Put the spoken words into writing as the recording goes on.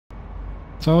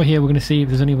So over here we're going to see if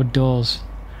there's any other doors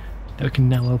that we can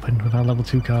now open with our level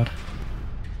 2 card.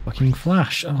 Fucking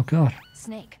flash, oh god.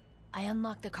 Snake, I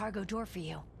unlocked the cargo door for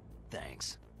you.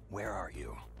 Thanks. Where are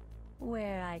you?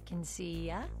 Where I can see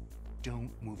ya.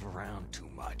 Don't move around too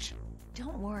much.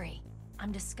 Don't worry,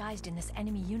 I'm disguised in this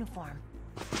enemy uniform.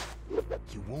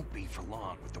 You won't be for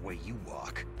long with the way you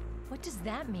walk. What does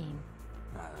that mean?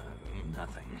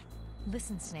 Nothing.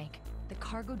 Listen, Snake, the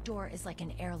cargo door is like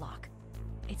an airlock.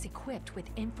 It's equipped with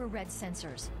infrared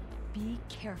sensors. Be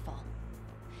careful.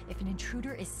 If an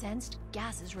intruder is sensed,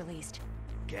 gas is released.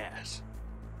 Gas?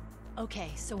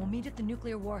 Okay, so we'll meet at the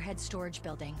nuclear warhead storage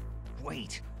building.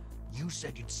 Wait! You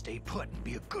said you'd stay put and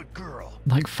be a good girl.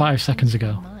 Like 5 seconds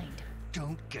ago. Mind.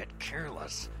 Don't get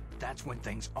careless. That's when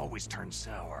things always turn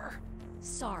sour.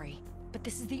 Sorry, but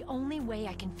this is the only way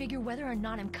I can figure whether or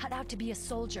not I'm cut out to be a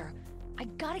soldier. I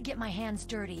gotta get my hands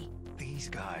dirty. These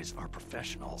guys are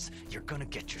professionals. You're gonna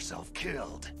get yourself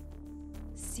killed.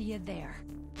 See you there.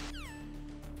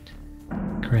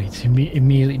 Great, he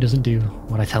immediately doesn't do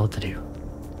what I tell it to do.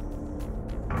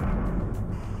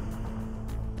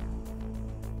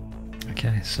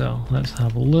 Okay, so let's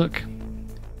have a look.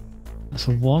 That's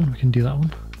a 1, we can do that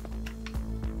one.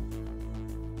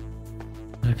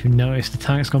 Now if you notice, the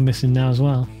tank's gone missing now as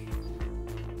well.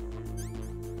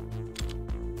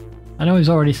 I know he's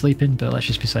already sleeping, but let's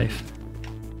just be safe.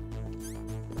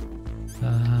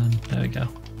 And there we go.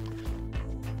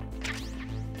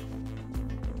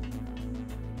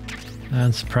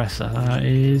 And suppressor, that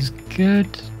is good.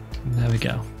 There we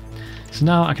go. So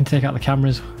now I can take out the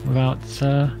cameras without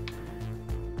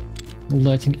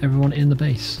alerting everyone in the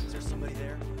base. Is there somebody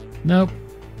there? Nope.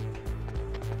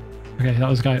 Okay, that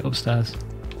was the guy upstairs.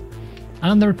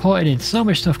 And they're reporting in so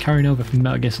much stuff carrying over from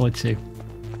Metal Gear Solid 2.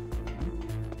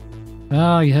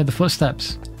 Oh, you heard the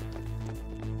footsteps.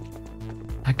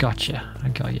 I gotcha. I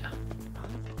got you.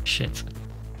 Shit.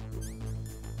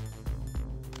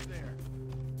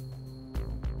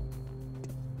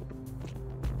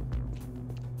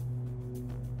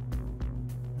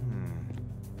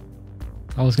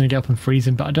 I was going to get up and freeze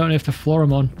him, but I don't know if the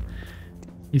Floramon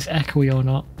is echoey or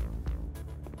not.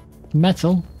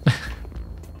 Metal.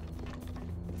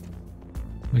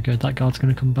 We're good, that guard's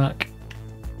going to come back.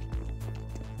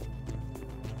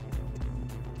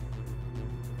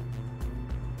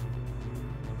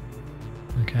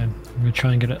 Okay, I'm going to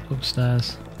try and get it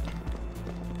upstairs.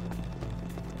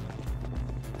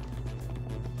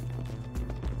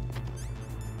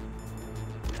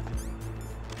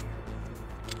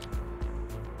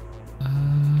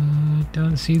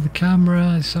 Don't see the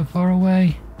camera, it's so far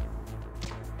away.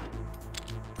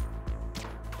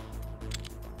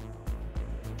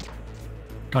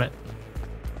 Got it.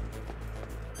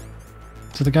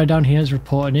 So the guy down here is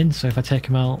reporting in, so if I take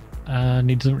him out and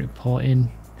he doesn't report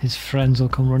in, his friends will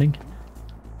come running.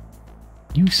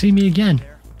 You see me again. Do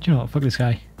you know what? Fuck this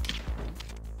guy.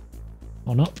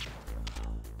 Or not.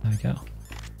 There we go.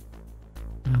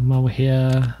 And while we're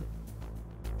here...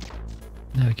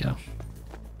 There we go.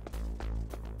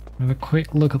 Have a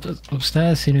quick look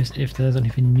upstairs, seeing if there's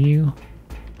anything new.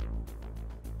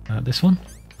 This one.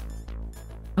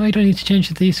 Oh, you don't need to change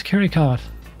the security card.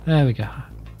 There we go. I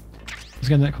was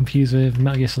getting that confused with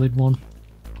Metal Gear Solid 1.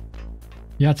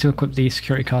 You had to equip the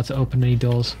security card to open any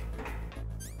doors.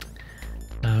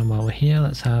 And while we're here,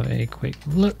 let's have a quick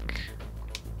look.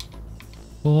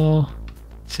 4,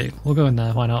 2. We'll go in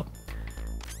there, why not?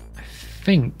 I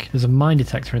think there's a mine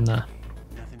detector in there.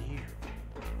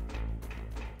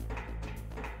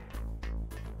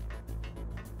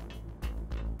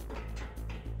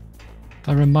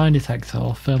 A mine detector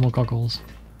or thermal goggles.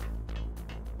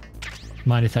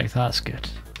 Mine detector, that's good.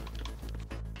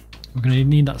 We're going to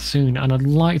need that soon, and I'd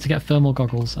like to get thermal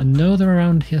goggles. I know they're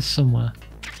around here somewhere.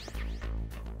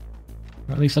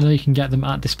 Or at least I know you can get them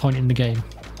at this point in the game.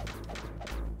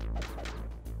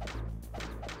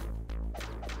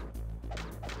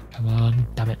 Come on,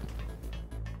 damn it.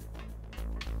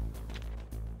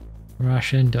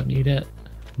 Ration, don't need it.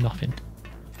 Nothing.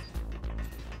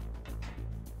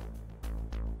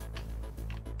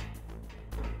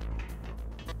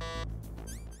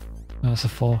 Oh, it's a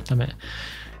 4, damn it.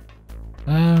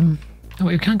 Oh,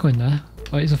 we can't go in there.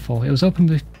 Oh, it is a 4. It was open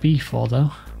with B4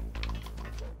 though.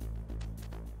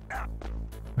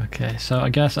 Okay, so I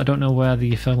guess I don't know where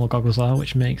the thermal goggles are,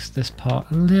 which makes this part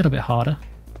a little bit harder.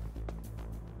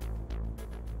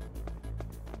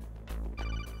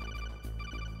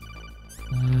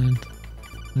 And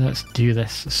let's do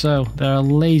this. So, there are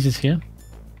lasers here.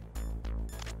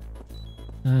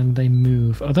 And they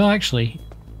move. Although actually,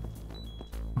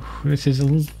 this is a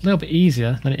little bit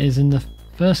easier than it is in the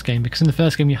first game, because in the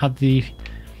first game you had the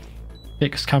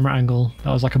fixed camera angle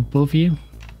that was like above you.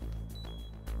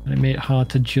 And it made it hard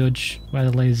to judge where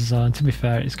the lasers are. And to be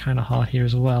fair, it's kind of hard here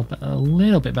as well, but a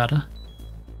little bit better.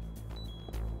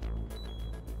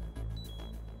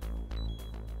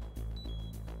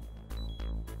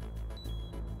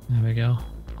 There we go.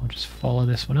 I'll just follow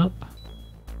this one up.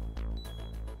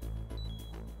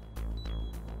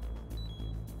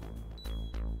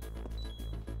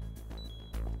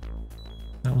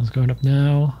 That one's going up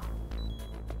now.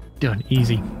 Done.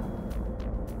 Easy. I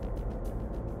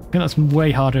think that's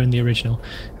way harder in the original.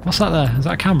 What's that there? Is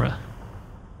that a camera?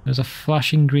 There's a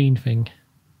flashing green thing.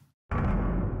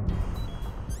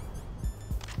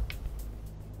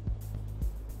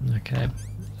 Okay.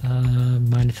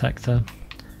 Mine detector.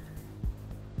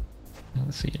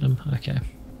 Let's see them. Okay. I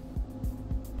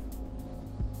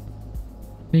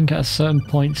think at a certain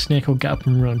point Snake will get up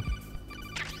and run.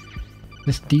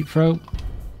 This deep throat.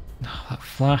 Oh, that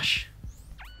flash.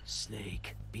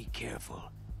 Snake, be careful.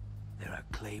 There are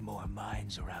Claymore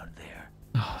mines around there.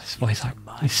 Oh, this voice act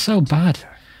is so bad.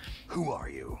 Who are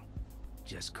you?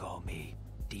 Just call me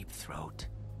Deep Throat.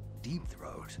 Deep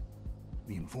Throat?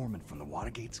 The informant from the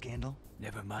Watergate scandal?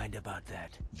 Never mind about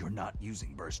that. You're not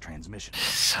using burst transmission.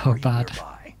 So bad.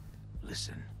 Nearby?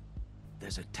 Listen,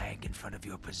 there's a tank in front of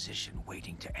your position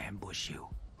waiting to ambush you.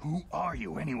 Who are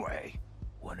you anyway?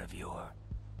 One of your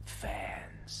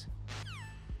fans.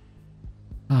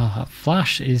 Oh, that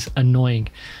flash is annoying.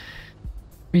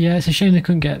 But yeah, it's a shame they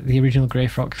couldn't get the original Grey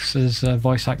Fox's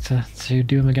voice actor to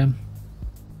do him again.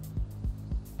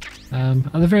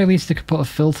 At the very least, they could put a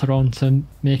filter on to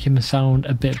make him sound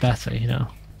a bit better, you know?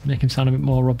 Make him sound a bit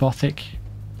more robotic.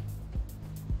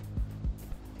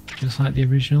 Just like the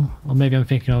original. Or maybe I'm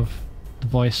thinking of the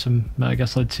voice from Metal Gear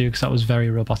Solid 2, because that was very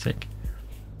robotic.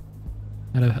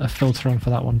 Had a filter on for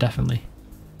that one, definitely.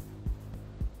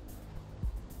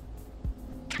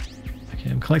 Okay,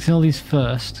 I'm collecting all these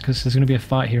first, because there's going to be a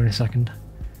fight here in a second.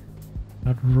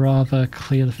 I'd rather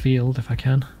clear the field if I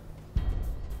can.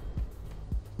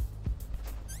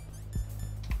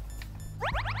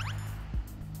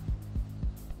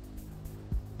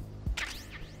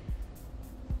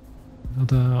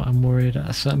 Although I'm worried at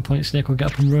a certain point Snake will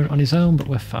get up and run on his own, but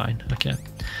we're fine. Okay.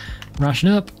 Ration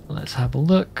up, let's have a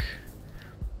look.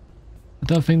 I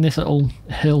don't think this little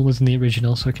hill was in the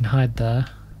original, so we can hide there.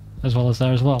 As well as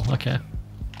there as well. Okay.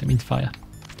 Didn't mean to fire.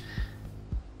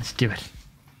 Let's do it.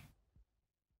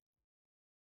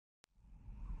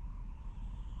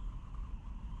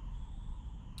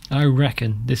 I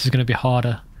reckon this is going to be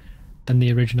harder than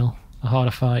the original. A harder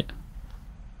fight.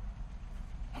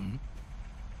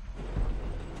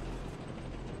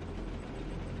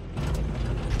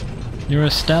 You're a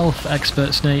stealth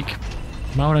expert, Snake.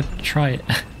 Might want to try it.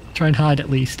 Try and hide at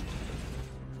least.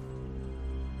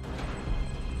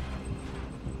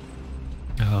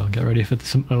 Oh, get ready for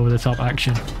some over-the-top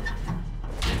action.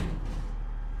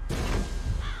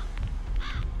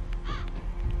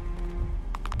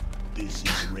 This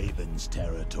is Raven's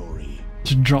territory.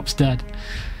 Just drops dead.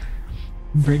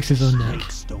 Breaks his own neck.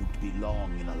 Snakes don't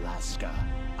belong in Alaska.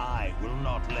 I will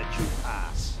not let you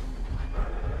pass.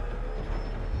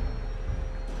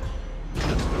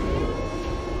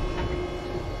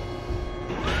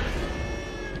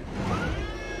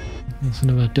 That's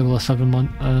another 007 one.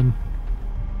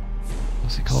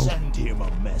 What's it called? Send him a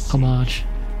message. Homage.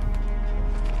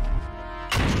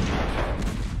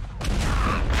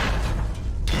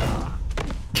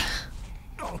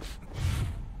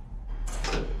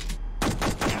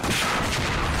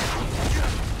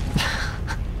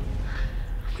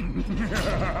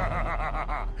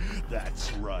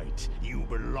 That's right. You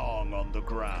belong on the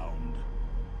ground.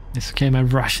 It's okay, my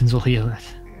rations will heal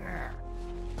it.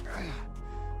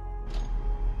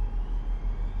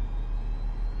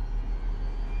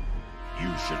 You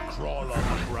should crawl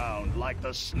on the ground like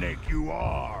the snake you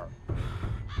are.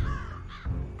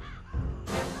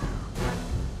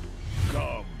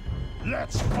 Come,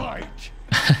 let's fight.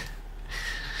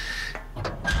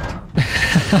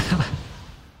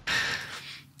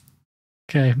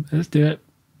 Okay, let's do it.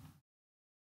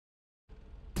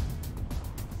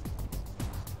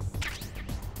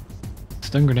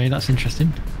 Stun grenade, that's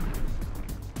interesting.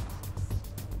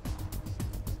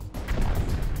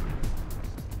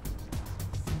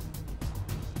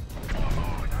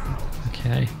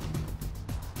 Okay.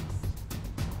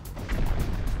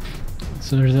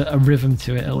 So there's a rhythm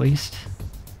to it at least.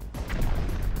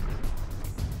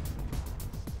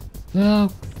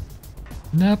 No.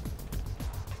 Nope.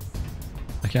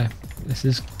 Okay, this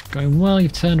is going well,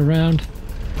 you've turned around.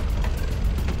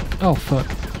 Oh fuck.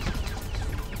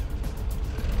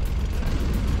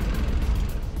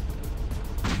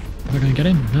 Am I gonna get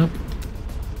him? Nope.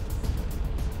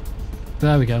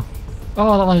 There we go.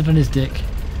 Oh, that landed on his dick.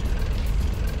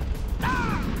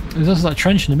 There's also that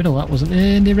trench in the middle. That wasn't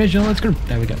in the original. Let's go.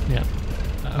 There we go. Yeah.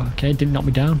 Okay, didn't knock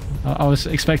me down. I was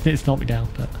expecting it to knock me down,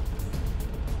 but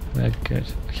we're good.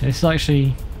 Okay, this is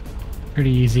actually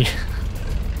pretty easy.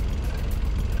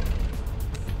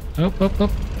 Oh, oh, oh.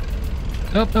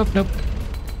 Oh, nope, nope.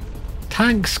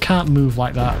 Tanks can't move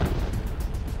like that.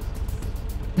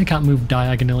 They can't move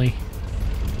diagonally.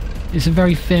 It's a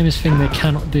very famous thing they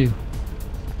cannot do.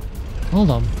 Hold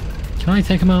on. Can I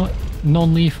take them out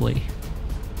non-lethally?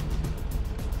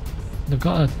 They've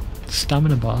got a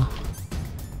stamina bar.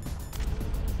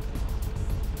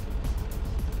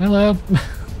 Hello.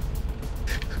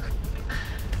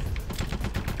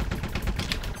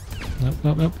 Nope,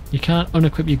 nope, nope. You can't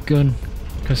unequip your gun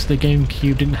because the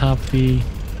GameCube didn't have the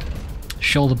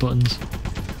shoulder buttons.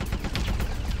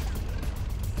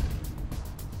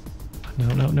 No,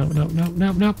 no, no, no, no,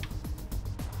 no, no.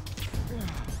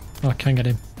 Oh, I can get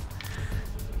him.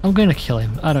 I'm gonna kill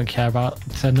him. I don't care about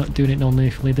not doing it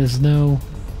non-lethally. There's no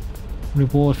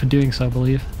reward for doing so, I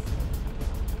believe.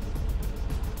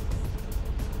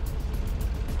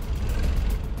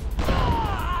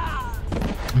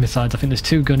 And besides, I think there's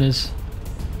 2 gunners.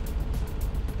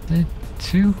 There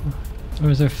 2? Or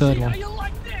is there a 3rd one?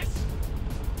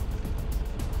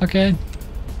 Okay.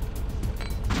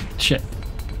 Shit.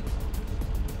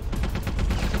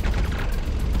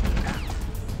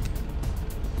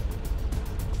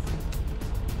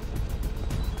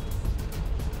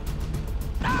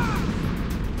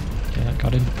 Okay, that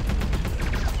got him.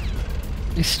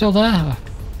 He's still there. Oh,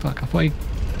 fuck, I thought he...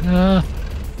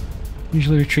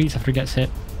 usually retreats after he gets hit.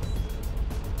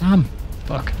 Damn.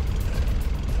 Fuck.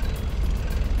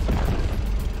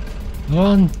 Come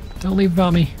on, don't leave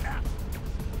without me.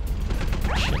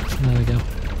 Shit, there we go.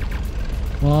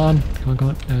 Come on, come on, come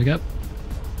on. There we go.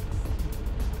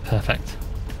 Perfect.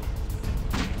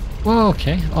 Whoa,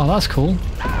 okay. Oh, that's cool.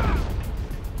 I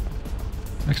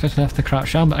expected to have to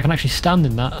crouch down, but I can actually stand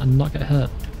in that and not get hurt.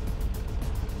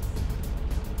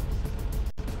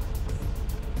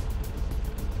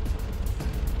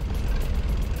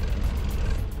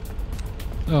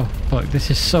 Oh, fuck,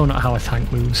 this is so not how a tank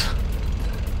moves.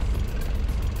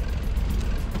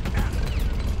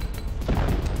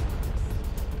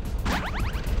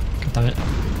 God damn it.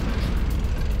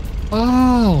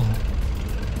 Oh!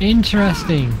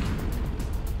 Interesting!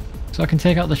 So I can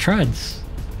take out the treads.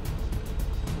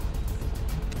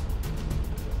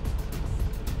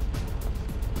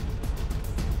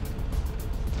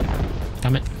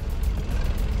 Damn it.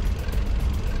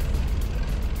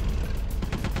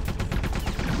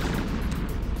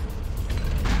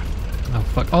 Oh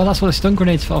fuck. Oh, that's what the stun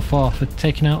grenades are for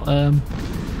taking out the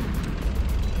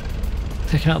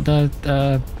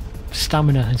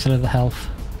stamina instead of the health.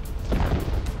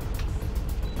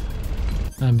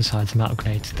 And besides, I'm out of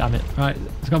grenades. Damn it. Right,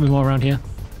 there's gotta be more around here.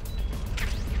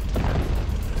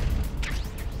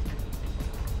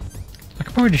 I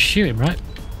could probably just shoot him, right?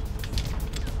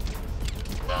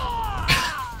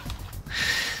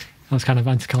 That was kind of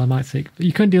anticlimactic. But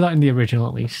you couldn't do that in the original,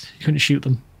 at least. You couldn't shoot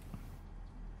them.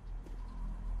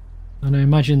 And I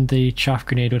imagine the chaff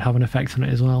grenade would have an effect on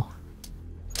it as well.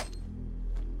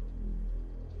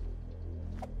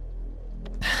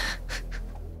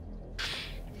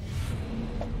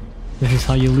 This is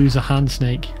how you lose a hand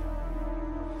snake.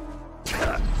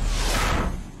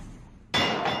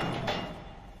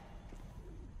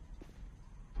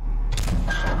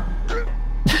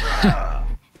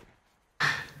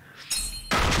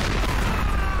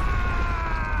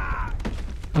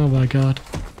 Oh my god.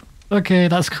 Okay,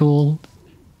 that's cool.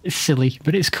 It's silly,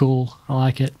 but it's cool. I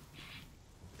like it.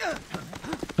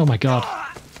 Oh my god.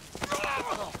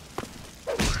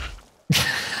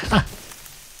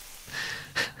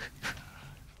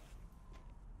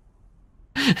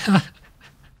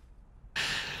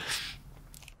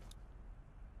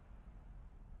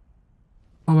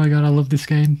 Oh my god, I love this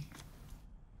game.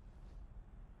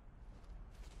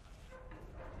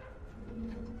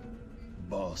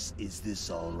 Boss, is this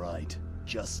all right?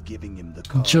 Just giving him the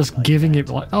card. Just like giving that.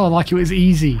 it like, oh, like it was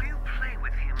easy. We'll play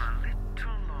with him a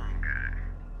little longer.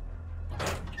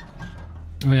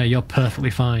 Oh yeah, you're perfectly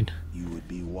fine. You would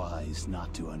be wise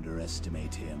not to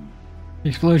underestimate him. The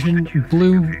explosion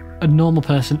blew a normal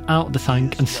person out of the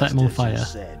tank and set him on Just as you fire.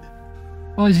 said.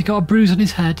 Oh, has he got a bruise on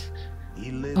his head?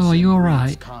 He lives Oh, are you and alright?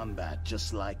 breathes combat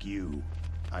just like you.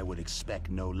 I would expect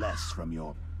no less from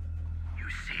your... You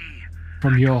see,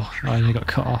 From your... Oh, you got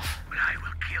cut off. but I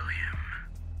will kill him.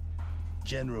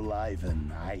 General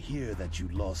Ivan, I hear that you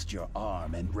lost your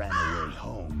arm and ran away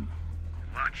home.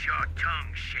 Watch your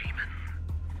tongue, shaman.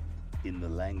 In the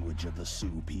language of the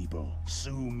Sioux people,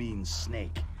 Sioux means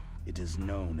snake. It is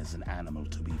known as an animal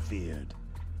to be feared.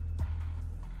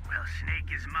 Well,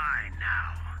 Snake is mine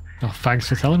now. Oh, thanks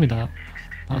for telling me that.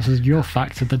 That's your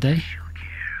fact of the day. She'll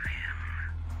kill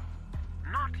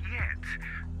him. Not yet.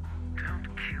 Don't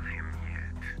kill him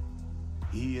yet.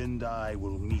 He and I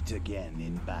will meet again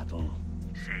in battle.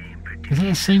 Same Is that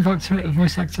the same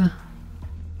voice actor?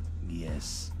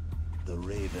 Yes, the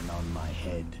raven on my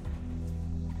head.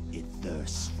 It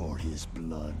thirsts for his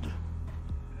blood.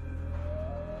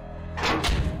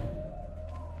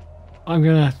 I'm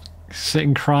gonna sit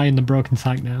and cry in the broken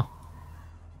tank now.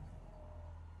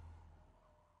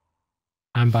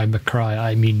 And by cry,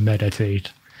 I mean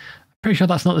meditate. Pretty sure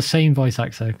that's not the same voice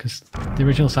actor, because the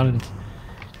original sounded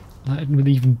with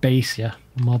even bassier,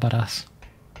 more badass.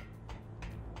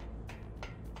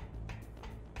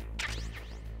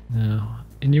 No.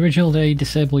 In the original, they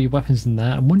disable your weapons in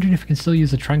there. I'm wondering if we can still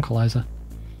use a tranquilizer.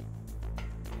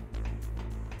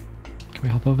 Can we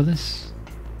hop over this?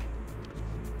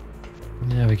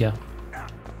 There we go.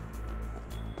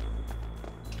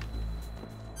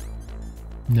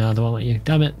 No, they won't let you.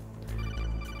 Damn it.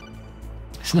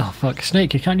 It's not fuck.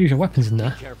 Snake, you can't use your weapons in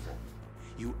there. Careful.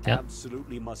 You Yep.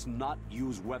 absolutely must not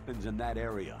use weapons in that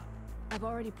area. I've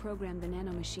already programmed the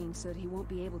nanomachine so that he won't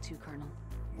be able to, Colonel.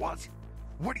 What?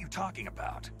 What are you talking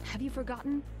about? Have you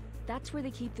forgotten? That's where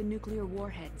they keep the nuclear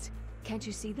warheads. Can't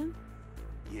you see them?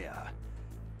 Yeah.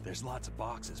 There's lots of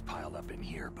boxes piled up in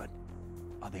here, but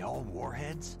are they all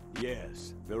warheads?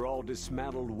 Yes, they're all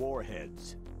dismantled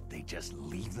warheads. They just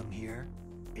leave them here?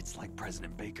 It's like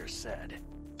President Baker said.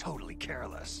 Totally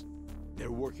careless.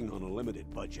 They're working on a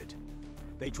limited budget.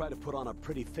 They try to put on a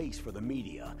pretty face for the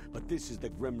media, but this is the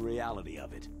grim reality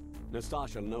of it.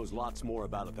 Nastasha knows lots more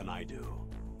about it than I do.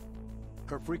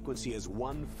 Her frequency is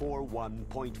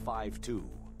 141.52.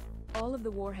 All of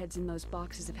the warheads in those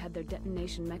boxes have had their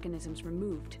detonation mechanisms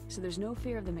removed, so there's no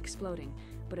fear of them exploding.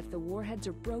 But if the warheads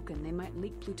are broken, they might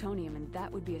leak plutonium, and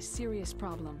that would be a serious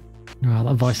problem. Well,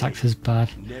 that voice actor's bad.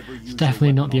 It's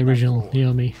definitely not the original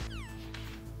Naomi.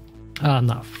 Ah, and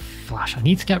that flash. I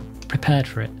need to get prepared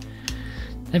for it.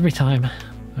 Every time.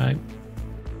 Right.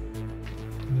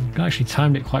 We've actually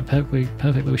timed it quite perfectly.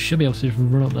 We should be able to just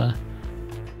run up there.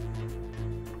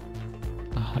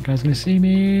 Oh, that guy's gonna see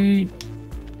me.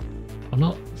 Or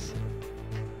not.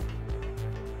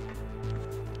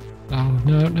 Oh,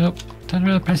 no, no. Turn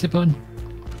around, press the button.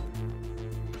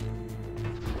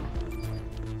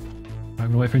 I'm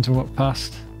gonna wait for him to walk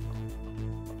past.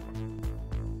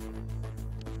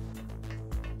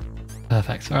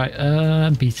 Perfect. Alright,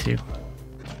 B2.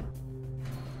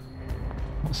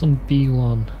 What's on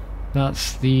B1?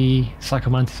 That's the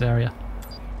Psychomantis area.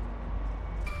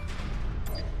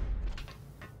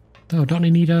 Oh, don't I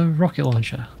need a rocket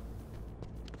launcher?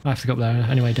 I have to go up there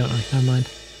anyway, don't I? Never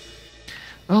mind.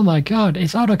 Oh my god,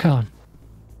 it's Otacon!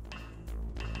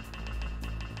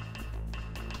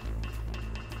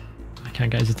 I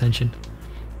can't get his attention.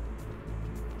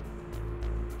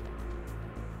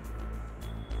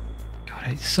 God,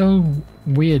 it's so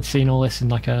weird seeing all this in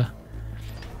like a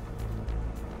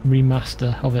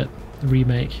remaster of it, a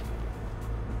remake.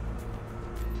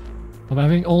 I'm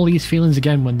having all these feelings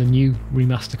again when the new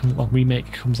remaster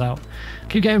remake comes out. I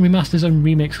keep getting remasters and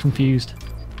remakes confused.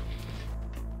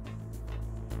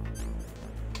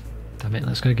 Damn it,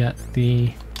 let's go get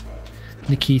the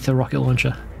Nikita rocket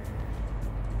launcher.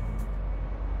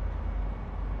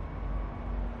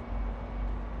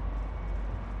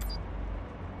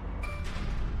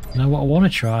 Now what I want to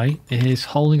try is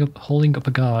holding up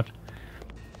a guard.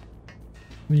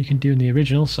 What you can do in the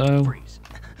original, so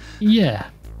yeah.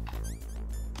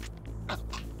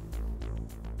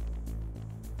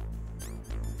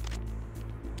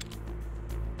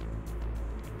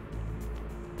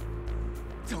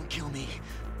 Don't kill me.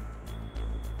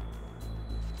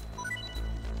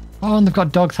 Oh, and they've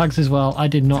got dog tags as well. I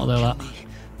did not know that.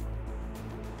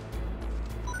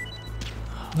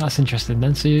 That's interesting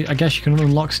then. So I guess you can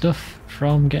unlock stuff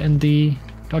from getting the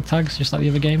dog tags, just like the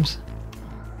other games.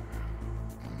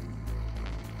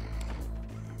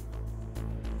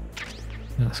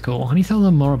 That's cool. I need to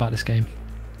learn more about this game.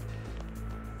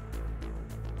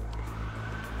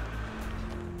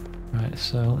 Right,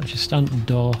 so let's just stand at the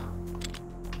door.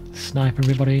 Snipe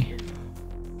everybody.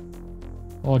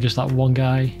 Or just that one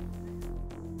guy.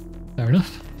 Fair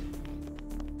enough.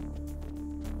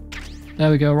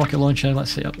 There we go, rocket launcher.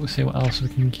 Let's see what else we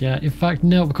can get. In fact,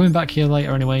 no, we're coming back here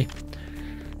later anyway.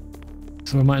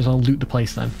 So we might as well loot the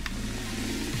place then.